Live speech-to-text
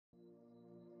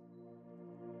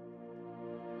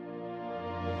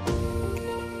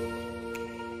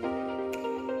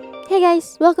Hey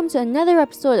guys, welcome to another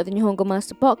episode of the Nihongo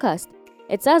Master Podcast.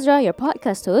 It's Azra, your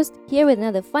podcast host, here with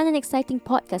another fun and exciting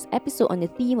podcast episode on the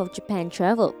theme of Japan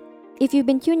travel. If you've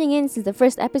been tuning in since the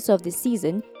first episode of this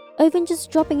season, or even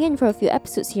just dropping in for a few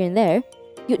episodes here and there,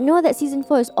 you'd know that season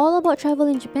 4 is all about travel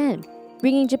in Japan,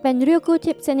 bringing Japan Ryoko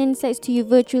tips and insights to you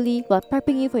virtually while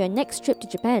prepping you for your next trip to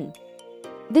Japan.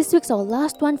 This week's our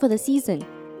last one for the season,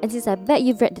 and since I bet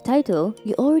you've read the title,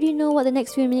 you already know what the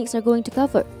next few minutes are going to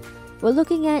cover. We're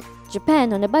looking at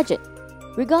Japan on a budget.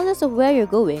 Regardless of where you're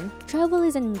going, travel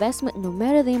is an investment no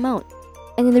matter the amount.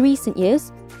 And in the recent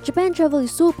years, Japan travel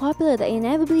is so popular that it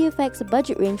inevitably affects the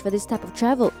budget range for this type of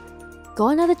travel.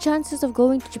 Gone are the chances of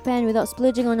going to Japan without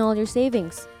splurging on all your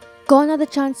savings. Gone are the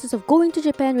chances of going to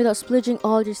Japan without splurging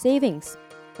all your savings.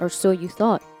 Or so you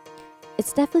thought.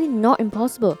 It's definitely not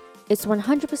impossible. It's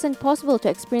 100% possible to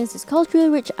experience this culturally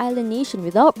rich island nation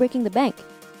without breaking the bank.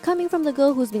 Coming from the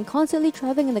girl who's been constantly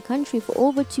traveling in the country for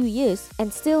over 2 years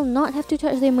and still not have to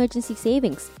touch the emergency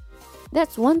savings.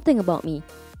 That's one thing about me.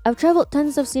 I've traveled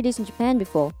tons of cities in Japan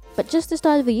before, but just the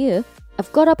start of the year,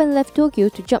 I've got up and left Tokyo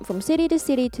to jump from city to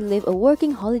city to live a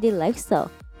working holiday lifestyle.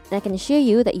 And I can assure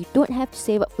you that you don't have to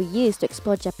save up for years to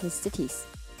explore Japanese cities.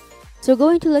 So we're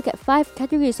going to look at 5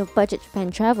 categories of budget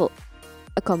Japan travel: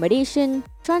 accommodation,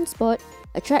 transport,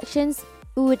 attractions,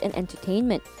 food, and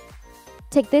entertainment.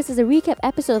 Take this as a recap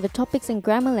episode of the topics and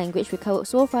grammar language we covered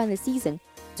so far in the season,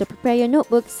 so prepare your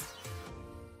notebooks.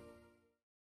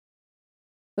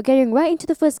 We're getting right into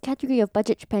the first category of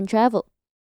budget Japan travel: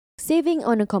 saving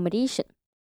on accommodation.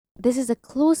 This is a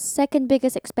close second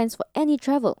biggest expense for any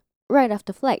travel, right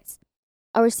after flights.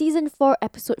 Our season 4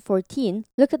 episode 14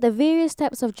 looked at the various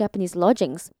types of Japanese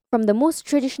lodgings, from the most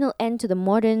traditional end to the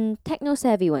modern,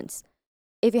 techno-savvy ones.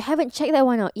 If you haven't checked that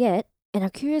one out yet, and are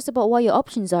curious about what your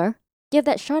options are, give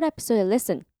that short episode a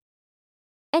listen.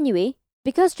 Anyway,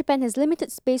 because Japan has limited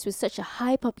space with such a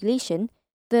high population,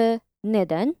 the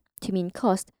nedan, to mean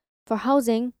cost, for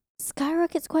housing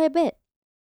skyrockets quite a bit.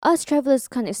 Us travelers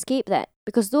can't escape that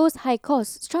because those high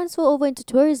costs transfer over into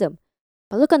tourism.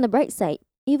 But look on the bright side,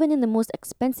 even in the most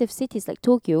expensive cities like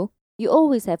Tokyo, you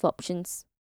always have options.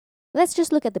 Let's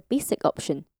just look at the basic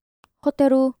option: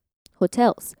 hoteru,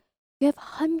 hotels. You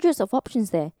have hundreds of options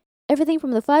there. Everything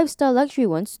from the 5-star luxury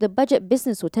ones to the budget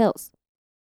business hotels.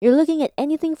 You're looking at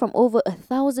anything from over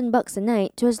 $1,000 a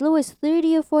night to as low as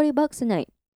 $30 or $40 a night.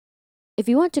 If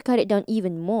you want to cut it down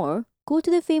even more, go to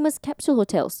the famous capsule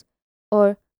hotels,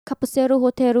 or kapuseru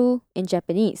hoteru in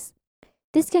Japanese.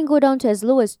 This can go down to as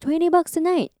low as $20 a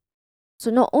night. So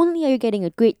not only are you getting a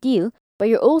great deal, but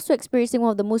you're also experiencing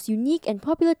one of the most unique and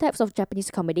popular types of Japanese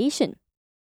accommodation.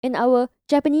 In our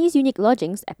Japanese Unique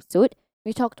Lodgings episode,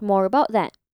 we talked more about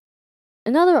that.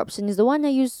 Another option is the one I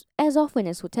use as often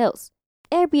as hotels: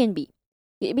 Airbnb.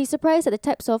 You'd be surprised at the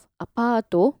types of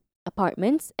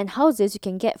apartments, and houses you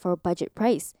can get for a budget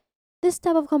price. This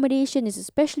type of accommodation is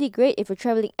especially great if you're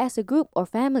traveling as a group or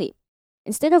family.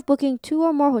 Instead of booking 2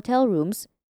 or more hotel rooms,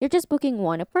 you're just booking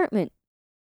 1 apartment.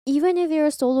 Even if you're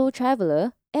a solo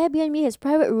traveler, Airbnb has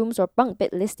private rooms or bunk bed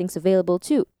listings available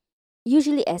too,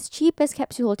 usually as cheap as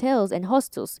capsule hotels and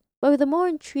hostels, but with a more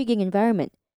intriguing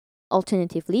environment.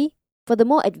 Alternatively, for the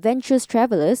more adventurous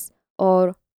travelers,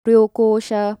 or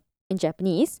ryokosha in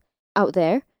Japanese, out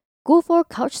there, go for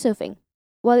couchsurfing.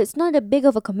 While it's not as big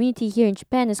of a community here in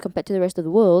Japan as compared to the rest of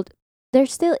the world, there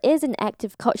still is an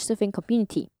active couchsurfing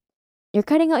community. You're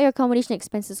cutting out your accommodation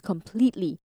expenses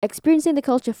completely, experiencing the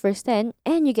culture firsthand,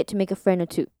 and you get to make a friend or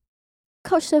two.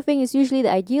 Couchsurfing is usually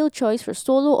the ideal choice for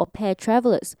solo or pair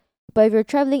travelers, but if you're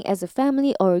traveling as a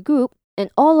family or a group,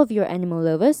 and all of you are animal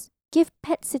lovers, give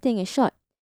pet sitting a shot.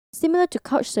 Similar to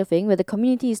couchsurfing, where the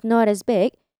community is not as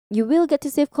big, you will get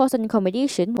to save costs on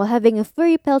accommodation while having a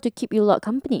furry pal to keep you lot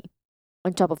company.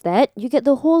 On top of that, you get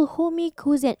the whole homey,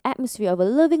 cozy atmosphere of a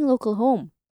loving local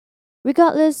home.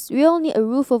 Regardless, we all need a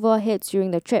roof over our heads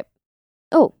during the trip.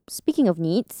 Oh, speaking of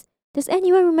needs, does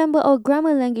anyone remember our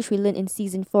grammar language we learned in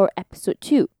season 4 episode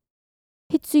 2?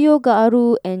 Hitsuyo ga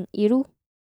aru and iru.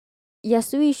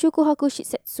 Yasui shukuhaku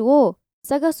shisetsu wo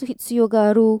sagasu hitsuyo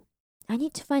ga aru. I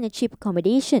need to find a cheap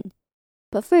accommodation.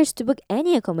 But first, to book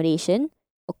any accommodation,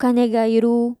 okane ga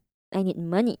iru. I need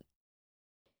money.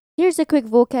 Here's a quick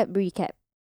vocab recap.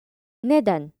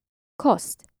 Nedan,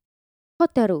 cost.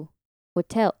 Hotaru,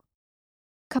 hotel.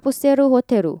 Kapuseru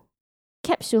hoteru,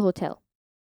 capsule hotel.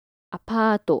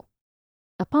 Apato,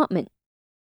 apartment.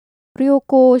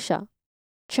 Ryokosha,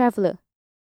 traveler.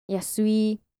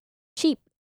 Yasui, cheap.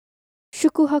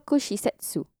 Shukuhaku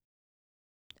shisetsu,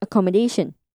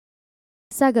 accommodation.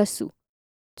 Sagasu,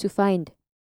 to find.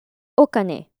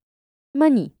 Okane,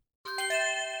 money.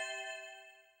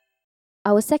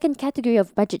 Our second category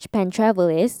of budget Japan travel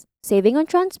is saving on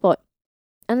transport.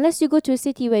 Unless you go to a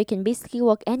city where you can basically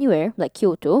walk anywhere, like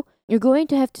Kyoto, you're going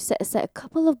to have to set aside a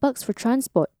couple of bucks for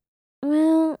transport.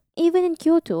 Well, even in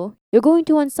Kyoto, you're going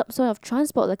to want some sort of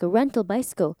transport like a rental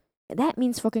bicycle, and that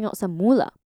means forking out some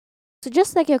moolah. So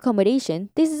just like your accommodation,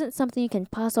 this isn't something you can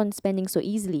pass on spending so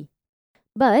easily.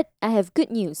 But I have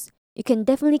good news. You can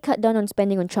definitely cut down on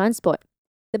spending on transport.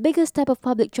 The biggest type of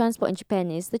public transport in Japan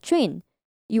is the train.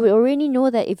 You will already know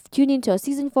that if you tune into our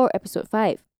Season 4, Episode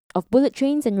 5 of Bullet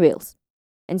Trains and Rails.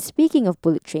 And speaking of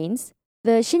bullet trains,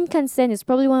 the Shinkansen is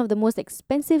probably one of the most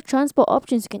expensive transport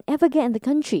options you can ever get in the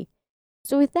country.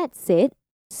 So with that said,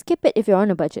 skip it if you're on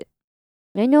a budget.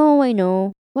 I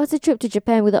know. What's a trip to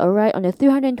Japan without a ride on a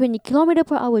 320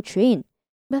 km/h train?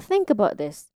 But think about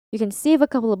this. You can save a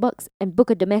couple of bucks and book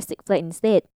a domestic flight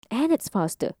instead, and it's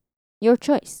faster. Your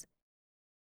choice.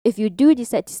 If you do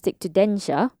decide to stick to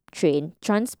Densha, train,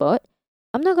 transport,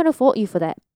 I'm not gonna fault you for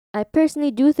that. I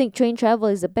personally do think train travel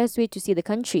is the best way to see the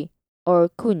country, or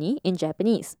kuni in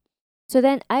Japanese. So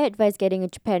then I advise getting a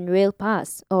Japan Rail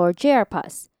Pass or JR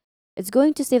Pass. It's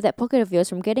going to save that pocket of yours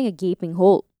from getting a gaping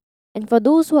hole. And for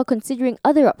those who are considering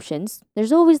other options,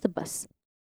 there's always the bus.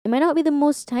 It might not be the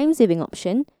most time-saving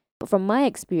option, but from my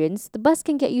experience, the bus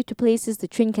can get you to places the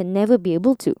train can never be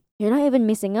able to. You're not even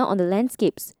missing out on the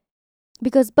landscapes.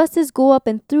 Because buses go up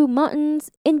and through mountains,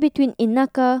 in between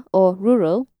inaka or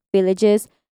rural villages,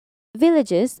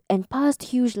 and past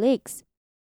huge lakes.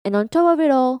 And on top of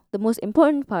it all, the most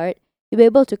important part, you'll be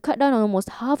able to cut down on almost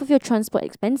half of your transport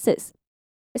expenses.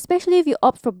 Especially if you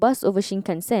opt for bus over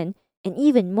Shinkansen, and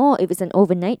even more if it's an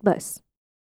overnight bus.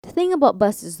 The thing about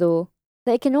buses though,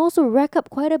 that it can also rack up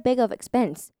quite a bag of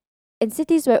expense. In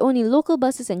cities where only local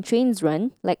buses and trains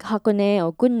run, like Hakone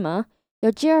or Gunma,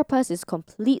 your JR pass is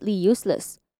completely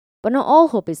useless. But not all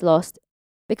hope is lost,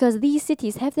 because these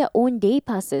cities have their own day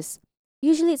passes.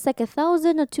 Usually it's like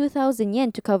 1,000 or 2,000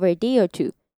 yen to cover a day or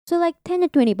two, so like 10 to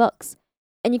 20 bucks.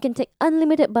 And you can take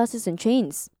unlimited buses and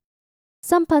trains.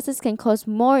 Some passes can cost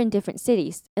more in different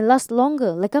cities and last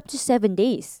longer, like up to 7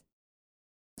 days.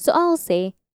 So I'll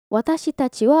say, 私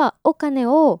たちはお金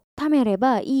を貯めれ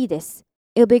ばいいです.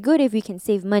 It'll be good if we can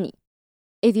save money.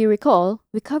 If you recall,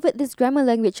 we covered this grammar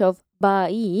language of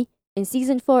bai in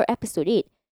Season 4, Episode 8,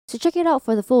 so check it out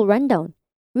for the full rundown.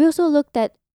 We also looked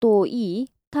at toi,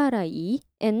 tarai,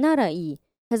 and narai,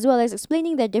 as well as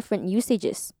explaining their different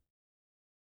usages.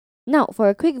 Now for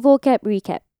a quick vocab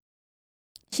recap.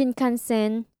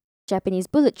 Shinkansen, Japanese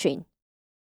bullet train.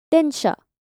 Densha,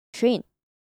 train.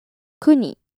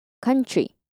 Kuni, country.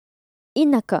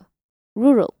 Inaka,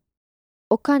 rural.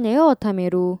 Okane o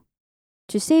tameru,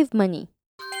 to save money.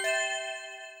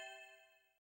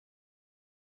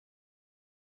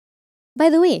 By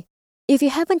the way, if you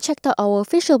haven't checked out our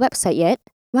official website yet,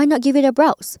 why not give it a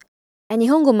browse? At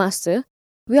Nihongo Master,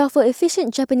 we offer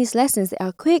efficient Japanese lessons that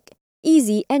are quick,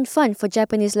 easy, and fun for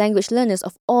Japanese language learners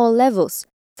of all levels,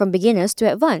 from beginners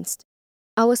to advanced.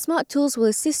 Our smart tools will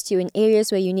assist you in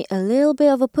areas where you need a little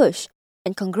bit of a push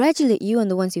and congratulate you on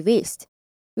the ones you've aced.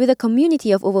 With a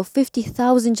community of over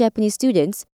 50,000 Japanese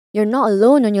students, you're not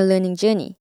alone on your learning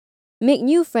journey. Make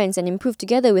new friends and improve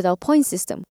together with our point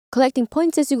system, collecting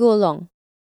points as you go along.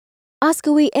 Ask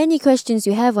away any questions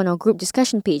you have on our group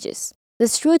discussion pages.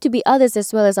 There's sure to be others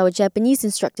as well as our Japanese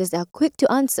instructors that are quick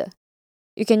to answer.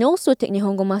 You can also take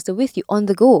Nihongo Master with you on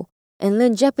the go and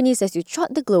learn Japanese as you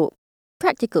trot the globe.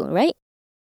 Practical, right?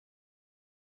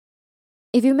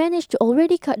 If you manage to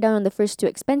already cut down on the first two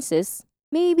expenses,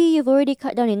 maybe you've already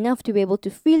cut down enough to be able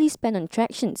to freely spend on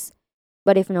attractions.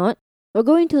 But if not, we're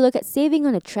going to look at saving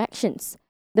on attractions.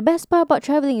 The best part about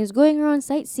traveling is going around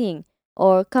sightseeing,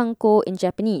 or kanko in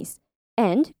Japanese,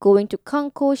 and going to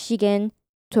kanko shigen,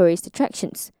 tourist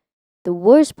attractions. The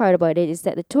worst part about it is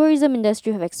that the tourism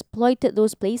industry have exploited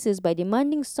those places by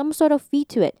demanding some sort of fee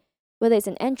to it, whether it's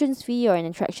an entrance fee or an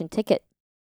attraction ticket.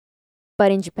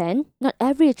 But in Japan, not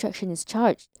every attraction is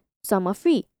charged. Some are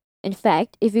free. In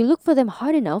fact, if you look for them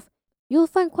hard enough, you'll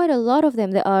find quite a lot of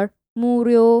them that are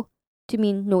muryo, to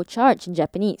mean no charge in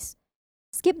Japanese.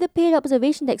 Skip the paid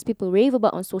observation decks people rave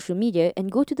about on social media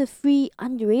and go to the free,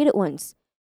 underrated ones.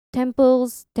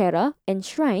 Temples, tera, and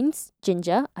shrines,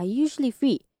 jinja, are usually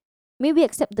free. Maybe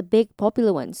except the big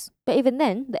popular ones, but even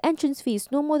then, the entrance fee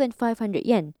is no more than 500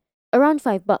 yen, around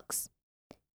 5 bucks.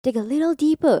 Dig a little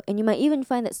deeper and you might even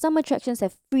find that some attractions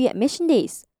have free admission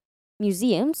days.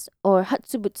 Museums, or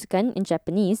Hatsubutsukan in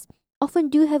Japanese, often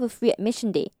do have a free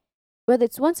admission day, whether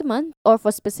it's once a month or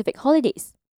for specific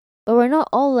holidays. But we're not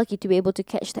all lucky to be able to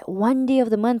catch that one day of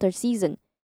the month or season.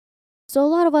 So a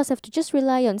lot of us have to just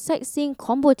rely on sightseeing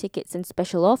combo tickets and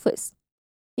special offers.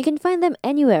 You can find them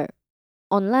anywhere.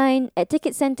 online, at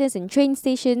ticket centers and train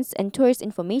stations, and tourist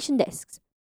information desks.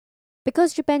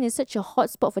 Because Japan is such a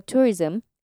hotspot for tourism,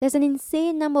 there's an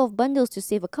insane number of bundles to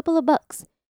save a couple of bucks.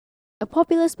 A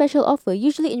popular special offer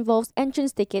usually involves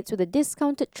entrance tickets with a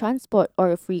discounted transport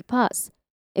or a free pass.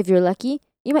 If you're lucky,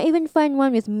 you might even find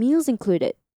one with meals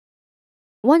included.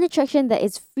 One attraction that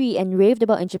is free and raved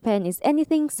about in Japan is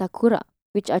anything sakura,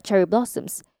 which are cherry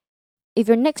blossoms. If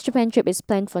your next Japan trip is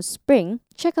planned for spring,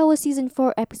 check our Season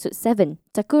 4 Episode 7,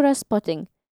 Sakura Spotting,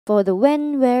 for the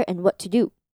when, where, and what to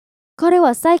do. これ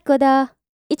は最高だ!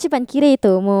 一番綺麗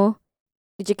と思う.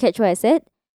 Did you catch what I said?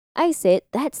 I said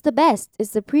that's the best,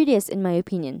 it's the prettiest in my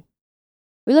opinion.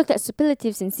 We looked at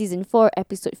superlatives in Season 4,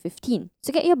 Episode 15,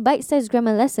 so get your bite-sized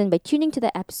grammar lesson by tuning to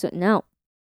that episode now.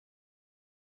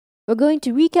 We're going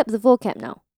to recap the vocab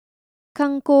now.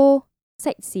 Kanko,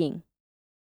 sightseeing.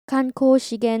 Kanko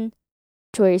shigen,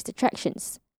 tourist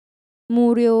attractions.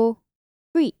 Muryo,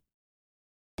 free.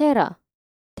 Tera,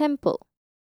 temple.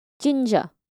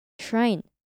 Jinja, shrine.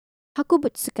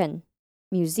 Hakubutsukan,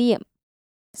 museum.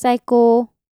 Saiko,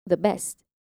 the best.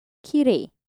 Kirei,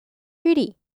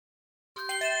 pretty.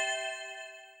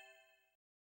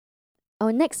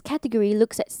 Our next category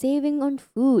looks at saving on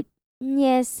food.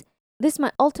 Yes, this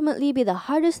might ultimately be the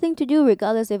hardest thing to do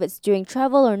regardless if it's during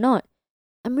travel or not.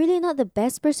 I'm really not the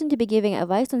best person to be giving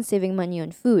advice on saving money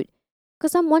on food,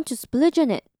 because I'm one to splurge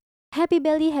on it. Happy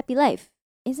belly, happy life.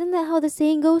 Isn't that how the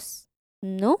saying goes?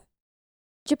 No?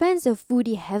 Japan's a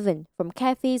foodie heaven, from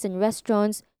cafes and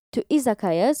restaurants to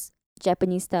izakayas,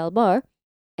 Japanese-style bar,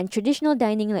 and traditional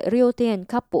dining like ryote and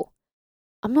kappo.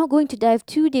 I'm not going to dive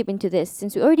too deep into this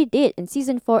since we already did in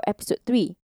Season 4, Episode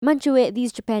 3, Munch Away at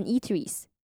These Japan Eateries.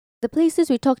 The places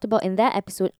we talked about in that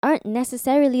episode aren't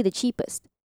necessarily the cheapest.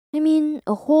 I mean,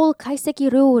 a whole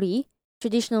kaiseki ryori,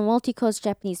 traditional multi-course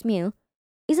Japanese meal,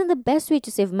 isn't the best way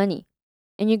to save money.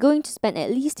 And you're going to spend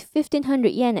at least 1,500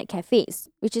 yen at cafes,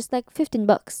 which is like 15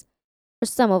 bucks. For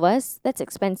some of us, that's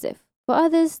expensive. For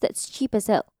others, that's cheap as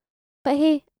hell. But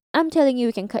hey, I'm telling you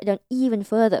we can cut down even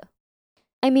further.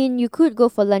 I mean, you could go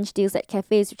for lunch deals at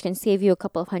cafes which can save you a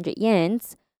couple of hundred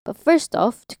yens. But first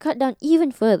off, to cut down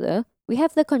even further, we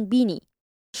have the konbini,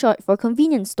 short for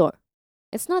convenience store.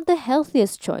 It's not the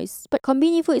healthiest choice, but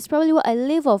konbini food is probably what I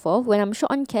live off of when I'm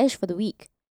short on cash for the week.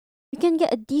 You can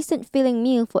get a decent filling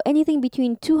meal for anything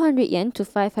between 200 yen to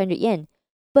 500 yen.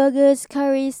 Burgers,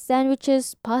 curries,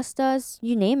 sandwiches, pastas,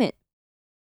 you name it.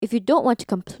 If you don't want to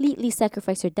completely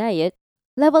sacrifice your diet,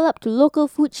 level up to local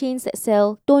food chains that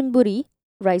sell donburi,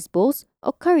 rice bowls,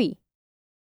 or curry.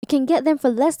 You can get them for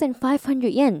less than 500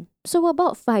 yen, so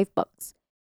about 5 bucks.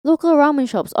 Local ramen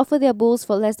shops offer their bowls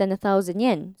for less than 1,000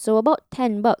 yen, so about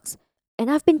 10 bucks. And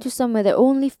I've been to some where they're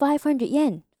only 500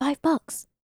 yen, 5 bucks.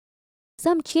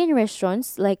 Some chain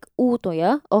restaurants like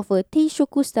Otoya offer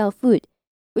teishoku style food,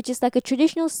 which is like a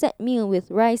traditional set meal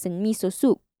with rice and miso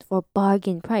soup for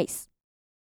bargain price.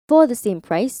 For the same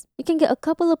price, you can get a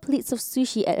couple of plates of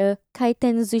sushi at a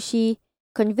kaiten sushi,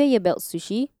 conveyor belt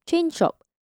sushi, chain shop.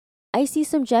 I see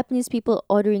some Japanese people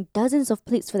ordering dozens of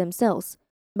plates for themselves,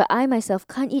 but I myself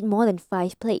can't eat more than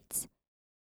 5 plates.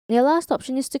 Your last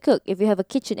option is to cook if you have a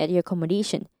kitchen at your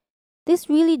accommodation. This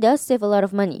really does save a lot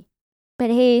of money. But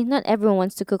hey, not everyone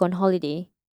wants to cook on holiday.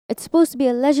 It's supposed to be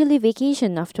a leisurely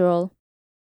vacation after all.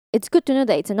 It's good to know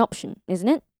that it's an option, isn't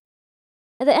it?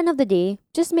 At the end of the day,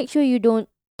 just make sure you don't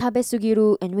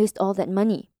tabesugiru and waste all that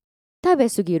money.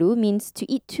 Tabesugiru means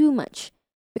to eat too much.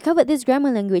 We covered this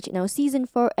grammar language in our Season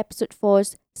 4, Episode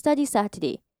 4's Study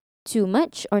Saturday. Too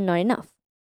much or not enough.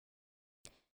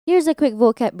 Here's a quick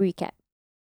vocab recap.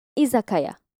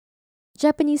 Izakaya,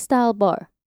 Japanese-style bar.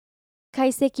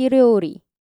 Kaiseki ryori,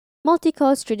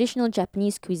 multi-course traditional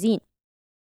Japanese cuisine.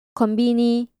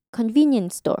 Konbini,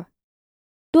 convenience store.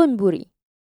 Donburi,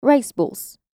 rice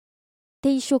bowls.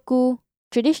 Teishoku,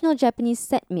 traditional Japanese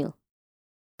set meal.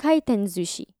 Kaiten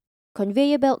sushi,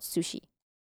 conveyor belt sushi.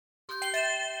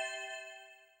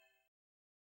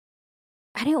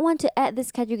 I didn't want to add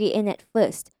this category in at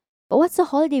first, but what's a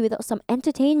holiday without some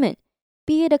entertainment?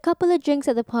 Be it a couple of drinks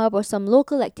at the pub or some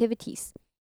local activities.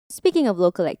 Speaking of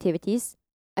local activities,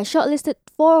 I shortlisted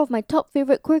 4 of my top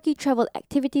favorite quirky travel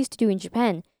activities to do in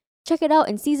Japan. Check it out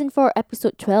in Season 4,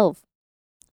 Episode 12.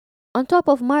 On top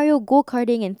of Mario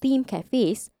go-karting and theme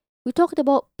cafes, we talked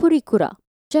about purikura,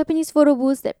 Japanese photo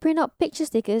booths that print out picture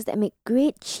stickers that make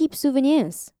great cheap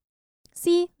souvenirs.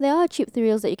 See, there are cheap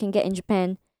thrills that you can get in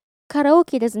Japan.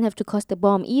 Karaoke doesn't have to cost a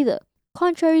bomb either,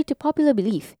 contrary to popular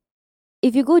belief.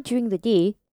 If you go during the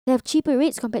day, they have cheaper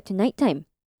rates compared to nighttime.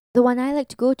 The one I like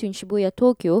to go to in Shibuya,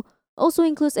 Tokyo, also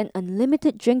includes an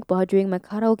unlimited drink bar during my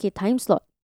karaoke time slot.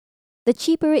 The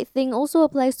cheaper rate thing also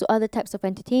applies to other types of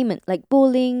entertainment like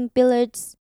bowling,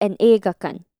 billiards, and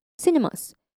eigakan,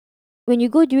 cinemas. When you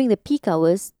go during the peak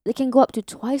hours, they can go up to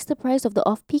twice the price of the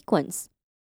off-peak ones.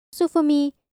 So for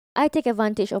me, I take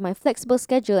advantage of my flexible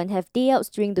schedule and have day outs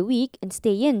during the week and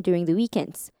stay in during the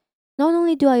weekends. Not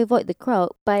only do I avoid the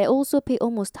crowd, but I also pay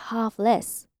almost half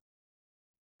less.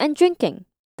 And drinking,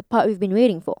 the part we've been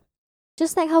waiting for.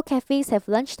 Just like how cafes have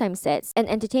lunchtime sets and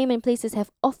entertainment places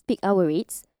have off-peak hour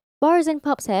rates, bars and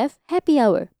pubs have happy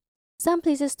hour. Some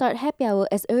places start happy hour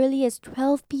as early as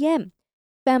 12 p.m.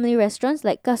 Family restaurants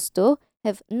like Gusto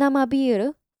have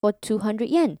Namabiru for 200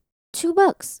 yen,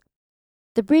 $2.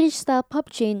 The British-style pub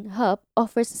chain Hub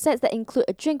offers sets that include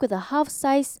a drink with a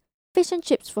half-size fish and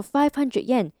chips for 500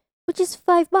 yen, which is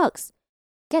 $5.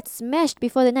 Get smashed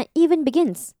before the night even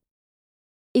begins.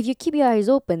 If you keep your eyes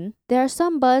open, there are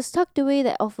some bars tucked away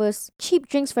that offers cheap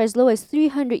drinks for as low as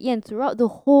 300 yen throughout the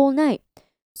whole night.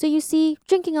 So you see,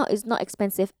 drinking out is not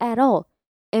expensive at all.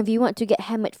 And if you want to get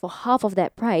hammered for half of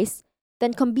that price,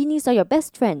 then convenies are your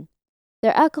best friend.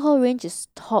 Their alcohol range is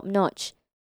top-notch.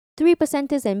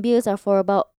 3%ers and beers are for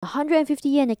about 150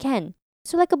 yen a can,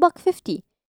 so like $1.50.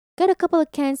 Get a couple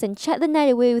of cans and chat the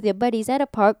night away with your buddies at a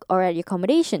park or at your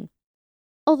accommodation.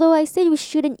 Although I said we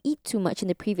shouldn't eat too much in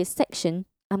the previous section,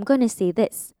 I'm gonna say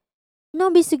this.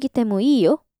 Nobisugite mo ii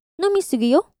yo.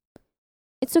 Nomisugi yo.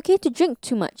 It's okay to drink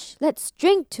too much. Let's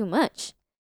drink too much.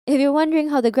 If you're wondering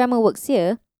how the grammar works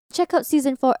here, check out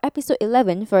Season 4, Episode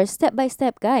 11 for a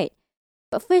step-by-step guide.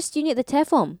 But first, you need the tear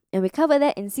form, and we cover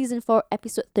that in Season 4,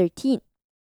 Episode 13.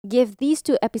 Give these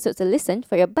 2 episodes a listen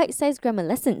for your bite-sized grammar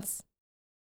lessons.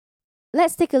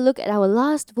 Let's take a look at our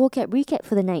last vocab recap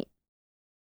for the night.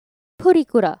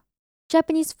 Purikura,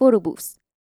 Japanese photo booths.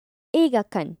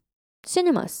 Eigakan,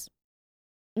 cinemas.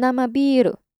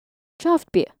 Namabiru,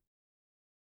 draft beer.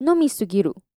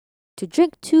 Nomisugiru, to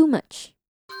drink too much.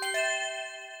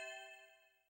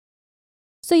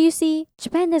 So you see,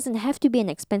 Japan doesn't have to be an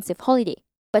expensive holiday,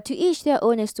 but to each their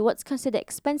own as to what's considered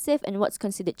expensive and what's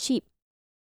considered cheap.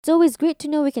 It's always great to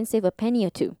know we can save a penny or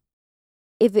two.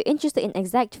 If you're interested in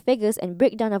exact figures and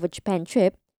breakdown of a Japan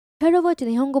trip, head over to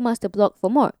the Nihongo Master blog for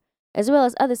more, as well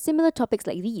as other similar topics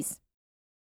like these.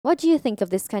 What do you think of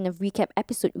this kind of recap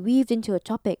episode weaved into a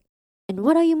topic? And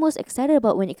what are you most excited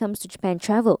about when it comes to Japan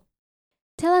travel?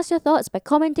 Tell us your thoughts by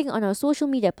commenting on our social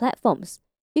media platforms.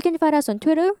 You can find us on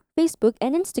Twitter, Facebook,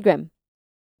 and Instagram.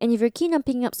 And if you're keen on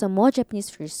picking up some more Japanese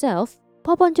for yourself,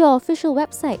 pop onto our official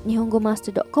website,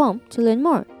 nihongomaster.com, to learn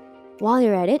more. While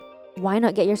you're at it, why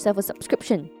not get yourself a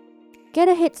subscription? Get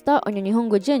a head start on your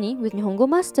Nihongo journey with Nihongo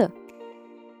Master.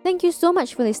 Thank you so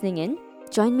much for listening in.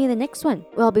 Join me in the next one,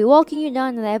 where I'll be walking you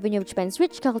down the avenue of Japan's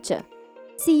rich culture.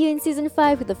 See you in Season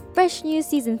 5 with a fresh new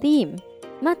season theme.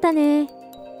 Mata ne!